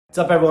What's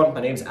up, everyone?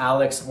 My name is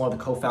Alex. I'm one of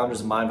the co-founders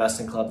of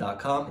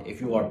myinvestingclub.com.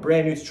 If you are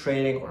brand new to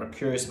trading or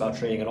curious about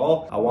trading at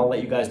all, I want to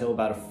let you guys know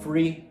about a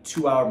free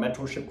 2-hour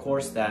mentorship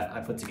course that I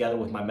put together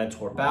with my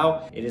mentor,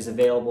 Bao. It is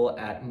available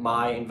at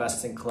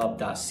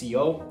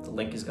myinvestingclub.co. The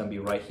link is going to be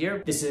right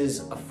here. This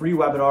is a free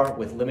webinar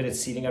with limited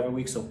seating every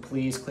week, so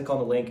please click on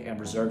the link and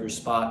reserve your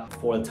spot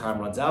before the time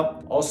runs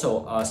out.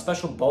 Also, a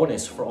special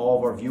bonus for all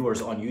of our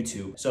viewers on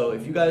YouTube. So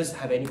if you guys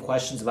have any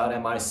questions about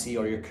MIC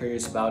or you're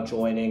curious about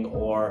joining,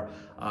 or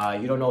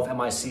you don't know if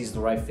MIC is the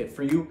right fit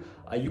for you,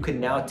 you can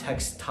now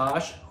text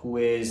Tosh, who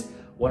is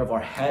one of our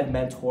head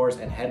mentors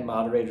and head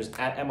moderators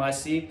at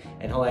MIC,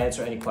 and he'll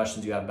answer any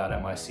questions you have about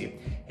MIC.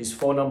 His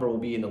phone number will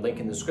be in the link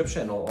in the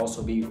description, and it'll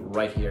also be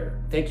right here.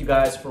 Thank you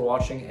guys for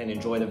watching and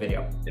enjoy the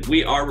video. And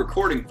we are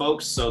recording,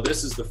 folks, so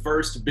this is the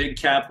first big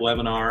cap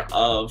webinar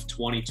of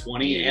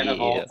 2020 and of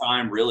all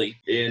time, really,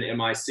 in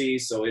MIC.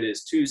 So it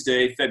is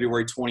Tuesday,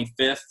 February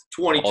 25th,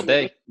 2020. All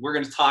day. We're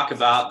going to talk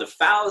about the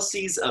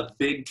fallacies of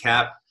big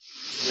cap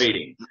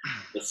trading,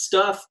 the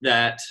stuff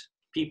that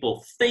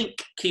people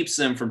think keeps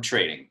them from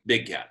trading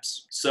big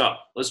caps. So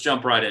let's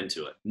jump right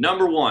into it.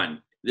 Number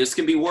one, this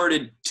can be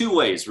worded two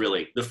ways,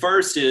 really. The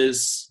first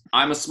is,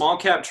 I'm a small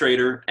cap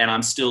trader and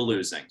I'm still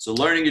losing. So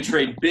learning to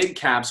trade big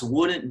caps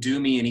wouldn't do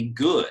me any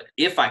good.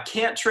 If I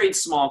can't trade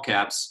small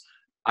caps,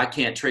 I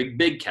can't trade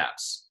big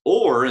caps.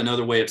 Or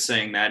another way of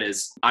saying that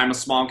is, I'm a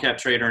small cap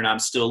trader and I'm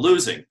still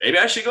losing. Maybe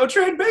I should go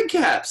trade big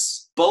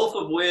caps. Both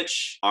of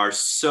which are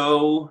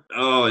so,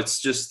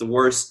 it's just the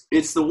worst.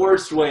 It's the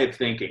worst way of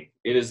thinking.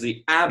 It is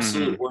the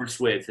absolute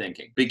worst way of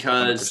thinking.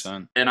 Because,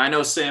 100%. and I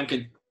know Sam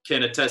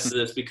can attest to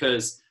this,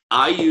 because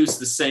I use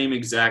the same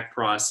exact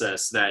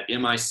process that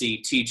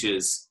MIC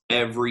teaches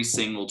every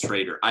single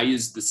trader. I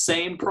use the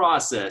same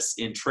process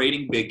in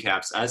trading big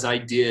caps as I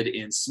did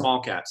in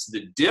small caps.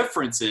 The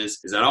difference is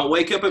I don't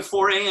wake up at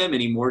 4 a.m.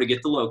 anymore to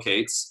get the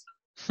locates.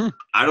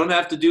 I don't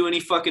have to do any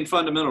fucking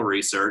fundamental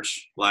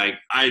research. Like,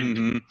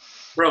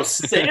 bro,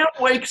 Sam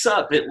wakes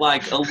up at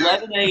like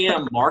 11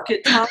 a.m.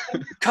 market time,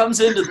 comes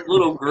into the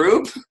little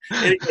group,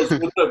 and he goes,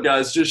 "What's up,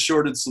 guys? Just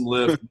shorted some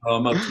lift.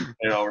 I'm up to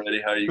date already.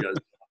 How you guys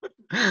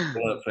doing?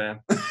 What up,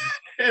 fam?"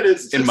 It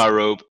is just, in my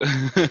robe.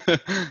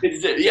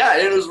 Yeah,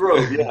 in his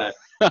robe. Yeah.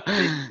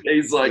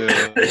 He's like,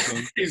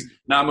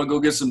 now I'm gonna go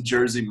get some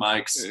Jersey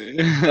Mike's.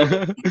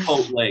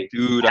 Chipotle.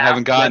 Dude, I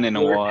haven't gotten in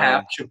a while.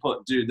 Half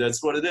Chipotle. Dude,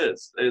 that's what it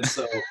is. It's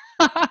so.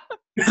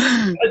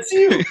 That's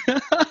you.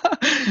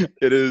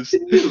 It is.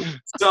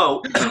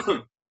 So,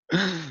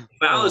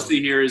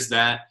 fallacy here is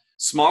that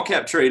small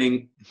cap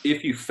trading,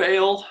 if you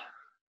fail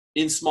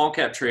in small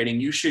cap trading,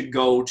 you should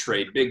go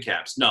trade big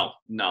caps. No,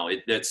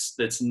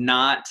 that's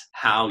not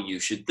how you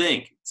should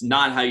think. It's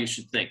not how you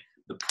should think.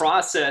 The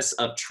process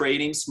of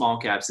trading small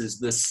caps is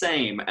the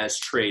same as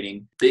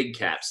trading big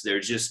caps. They're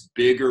just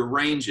bigger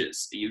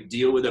ranges. You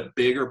deal with a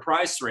bigger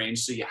price range,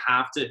 so you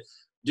have to,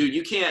 dude,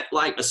 you can't,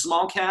 like a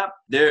small cap,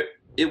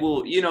 it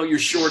will, you're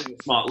shorting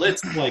small.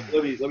 Let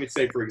me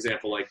say, for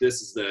example, like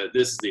this is the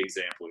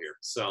example here.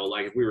 So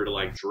like if we were to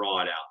like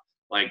draw it out,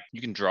 like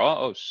you can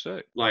draw. Oh,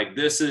 sick. Like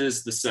this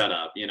is the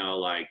setup,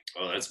 like,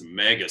 oh, that's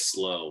mega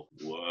slow.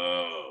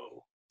 Whoa.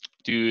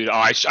 Dude,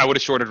 I would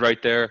have shorted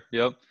right there.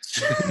 Yep.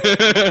 So,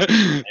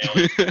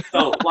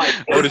 like,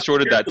 I would have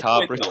shorted that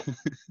top.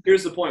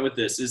 Here's the point with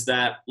this is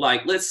that,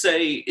 like, let's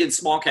say in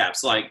small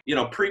caps, like,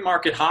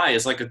 pre-market high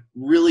is like a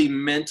really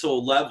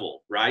mental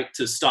level, right?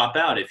 To stop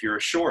out if you're a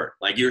short.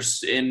 Like, you're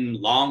in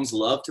longs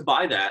love to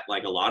buy that.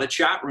 Like, a lot of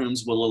chat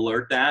rooms will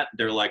alert that.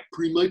 They're like,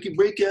 pre-market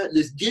breakout,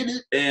 let's get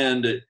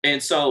it.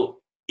 And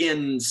so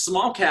in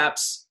small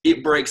caps,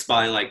 it breaks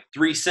by like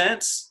 3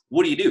 cents.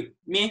 What do?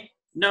 Meh.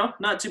 No,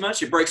 not too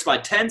much. It breaks by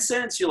 10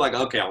 cents. You're like,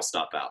 okay, I'll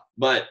stop out.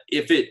 But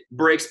if it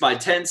breaks by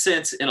 10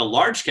 cents in a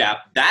large cap,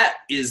 that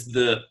is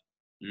the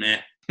meh.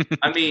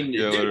 I mean,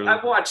 Yeah, dude,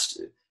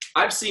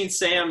 I've seen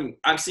Sam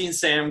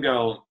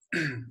go,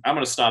 I'm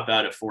going to stop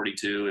out at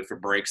 42 if it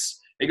breaks.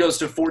 It goes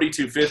to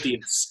 42.50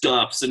 and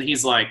stuffs, and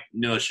he's like,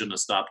 no, I shouldn't have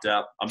stopped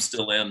out. I'm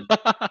still in.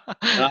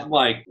 And I'm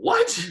like,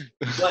 what?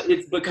 But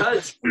it's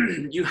because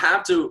you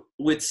have to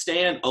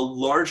withstand a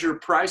larger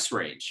price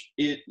range.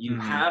 You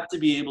have to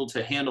be able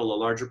to handle a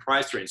larger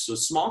price range. So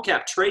small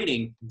cap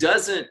trading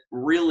doesn't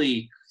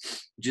really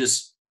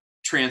just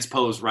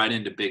transpose right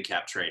into big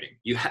cap trading.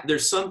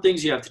 There's some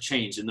things you have to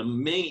change, and the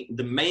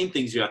main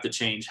things you have to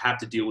change have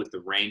to deal with the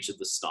range of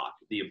the stock,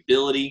 the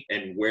ability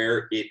and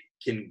where it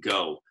can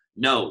go.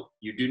 No,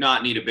 you do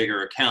not need a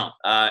bigger account.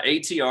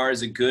 ATR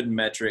is a good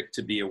metric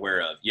to be aware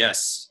of.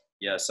 Yes,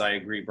 I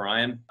agree,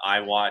 Brian.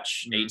 I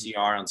watch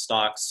ATR on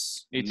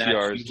stocks.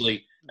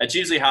 That's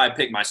usually how I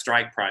pick my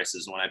strike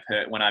prices when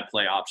I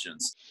play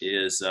options.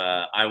 Is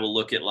I will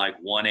look at like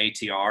one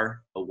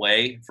ATR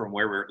away from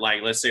where we're,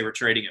 like, let's say we're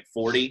trading at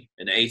 40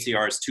 and the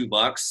ATR is $2,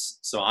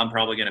 so I'm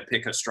probably going to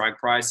pick a strike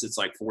price. It's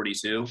like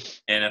 42,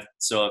 and if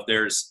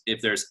there's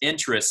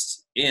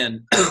interest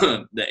in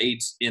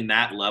in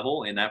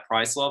that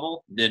price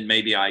level, then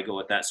maybe I go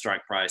at that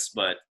strike price.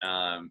 But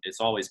it's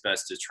always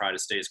best to try to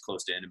stay as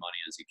close to end money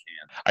as you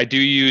can. I do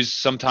use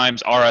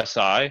sometimes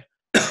RSI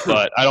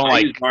but I don't I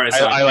like. use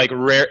RSI. I like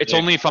rare. It's Yeah.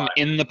 only if I'm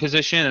in the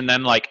position, and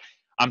then like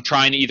I'm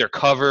trying to either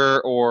cover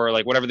or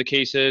like whatever the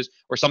case is,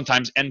 or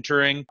sometimes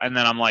entering, and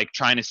then I'm like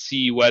trying to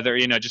see whether,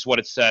 you know, just what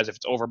it says. If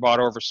it's overbought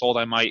or oversold,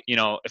 I might, you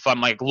know, if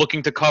I'm like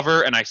looking to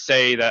cover and I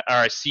say that, or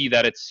I see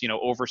that it's, you know,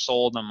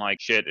 oversold, I'm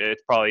like, shit, it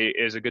probably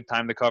is a good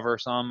time to cover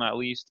some at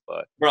least.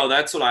 But Bro,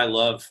 that's what I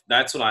love.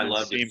 That's what I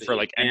love. same for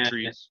like And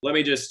entries. let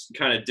me just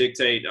kind of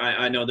dictate.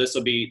 I know this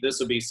will be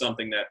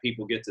something that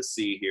people get to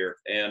see here,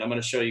 and I'm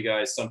going to show you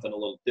guys something a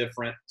little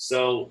different.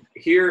 So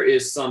here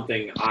is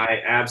something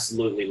I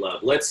absolutely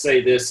love. Let's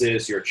say this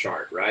is your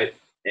chart, right?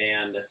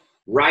 And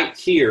right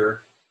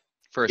here,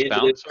 First it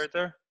bounce is- right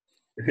there.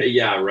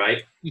 yeah,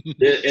 right.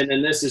 And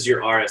then this is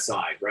your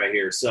RSI right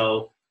here.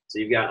 So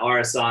you've got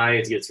RSI,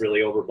 it gets really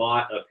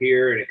overbought up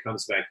here, and it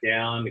comes back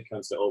down. It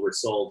comes to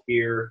oversold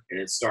here, and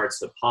it starts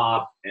to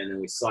pop, and then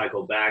we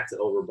cycle back to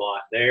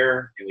overbought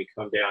there, and we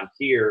come down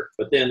here.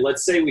 But then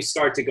let's say we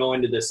start to go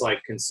into this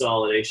like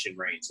consolidation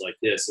range like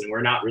this, and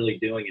we're not really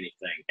doing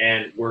anything,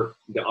 and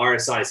the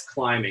RSI is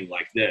climbing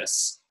like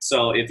this.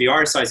 So if the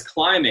RSI is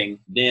climbing,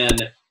 then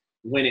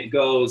when it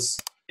goes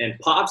and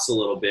pops a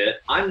little bit,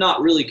 I'm not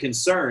really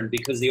concerned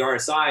because the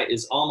RSI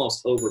is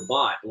almost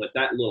overbought. And with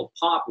that little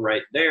pop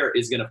right there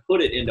is going to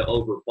put it into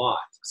overbought.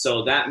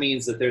 So that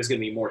means that there's going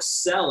to be more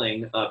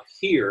selling up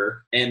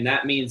here. And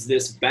that means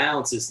this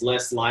bounce is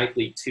less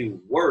likely to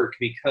work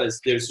because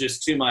there's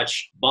just too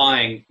much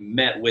buying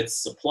met with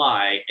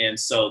supply. And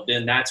so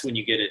then that's when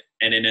you get it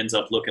and it ends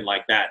up looking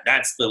like that.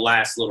 That's the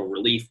last little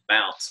relief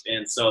bounce.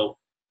 And so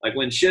like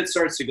when shit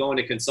starts to go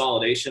into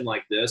consolidation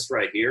like this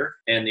right here,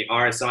 and the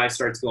RSI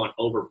starts going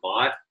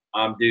overbought,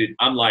 dude,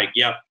 I'm like,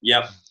 yep,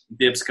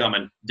 dip's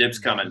coming.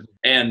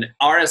 And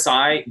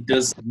RSI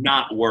does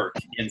not work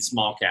in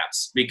small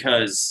caps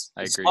because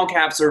small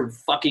caps are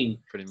fucking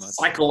Pretty much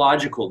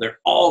psychological. They're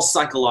all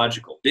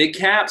psychological. Big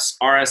caps,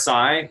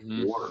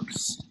 RSI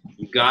works.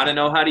 You got to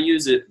know how to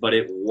use it, but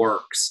it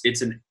works.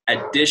 It's an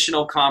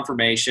additional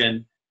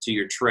confirmation to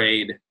your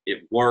trade. It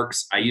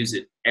works. I use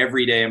it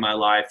every day of my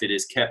life. It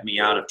has kept me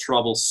out of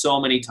trouble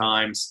so many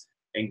times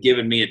and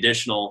given me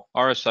additional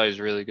RSI is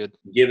really good.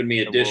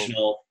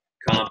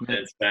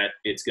 Confidence that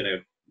it's going to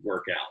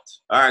work out.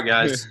 All right,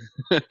 guys.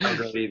 Have a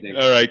great evening.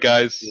 All right,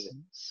 guys.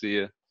 See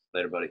ya.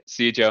 Later, buddy.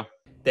 See you, Joe.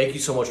 Thank you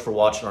so much for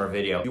watching our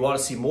video. If you want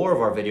to see more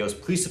of our videos,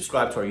 please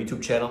subscribe to our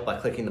YouTube channel by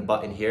clicking the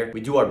button here. We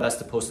do our best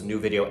to post a new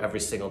video every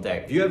single day.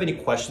 If you have any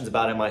questions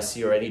about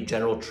MIC or any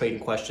general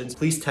trading questions,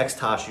 please text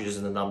Tosh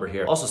using the number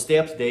here. Also, stay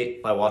up to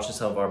date by watching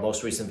some of our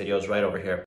most recent videos right over here.